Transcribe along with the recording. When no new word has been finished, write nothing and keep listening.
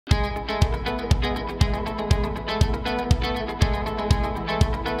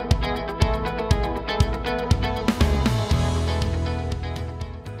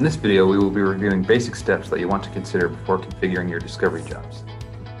In this video, we will be reviewing basic steps that you want to consider before configuring your Discovery jobs.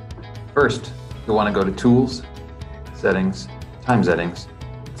 First, you'll want to go to Tools, Settings, Time Settings,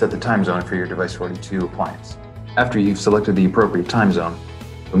 set the time zone for your Device42 appliance. After you've selected the appropriate time zone,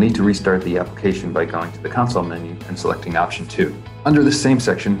 you'll need to restart the application by going to the console menu and selecting option 2. Under this same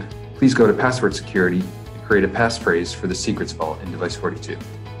section, please go to Password Security and create a passphrase for the secrets vault in Device42.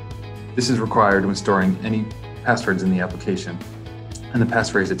 This is required when storing any passwords in the application, and the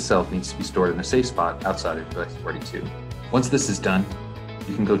passphrase itself needs to be stored in a safe spot outside of Device42. Once this is done,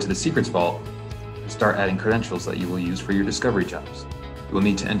 you can go to the Secrets Vault and start adding credentials that you will use for your Discovery jobs. You will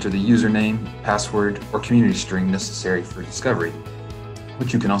need to enter the username, password, or community string necessary for Discovery,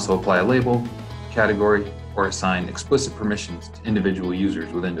 which you can also apply a label, category, or assign explicit permissions to individual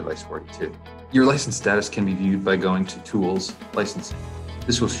users within Device42. Your license status can be viewed by going to Tools, Licensing.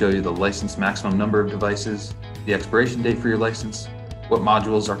 This will show you the license maximum number of devices, the expiration date for your license, what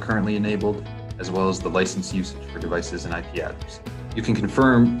modules are currently enabled, as well as the license usage for devices and IP address. You can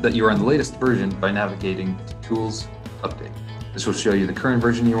confirm that you are on the latest version by navigating to Tools, Update. This will show you the current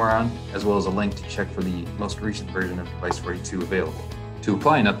version you are on, as well as a link to check for the most recent version of Device42 available. To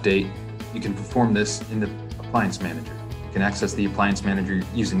apply an update, you can perform this in the Appliance Manager. You can access the Appliance Manager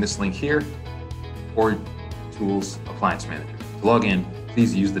using this link here, or Tools, Appliance Manager. To log in,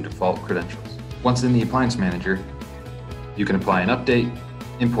 please use the default credentials. Once in the Appliance Manager, you can apply an update,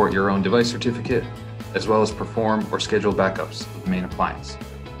 import your own device certificate, as well as perform or schedule backups of the main appliance.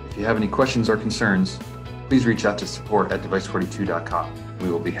 If you have any questions or concerns, please reach out to support@device42.com. We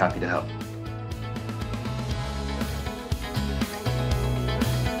will be happy to help.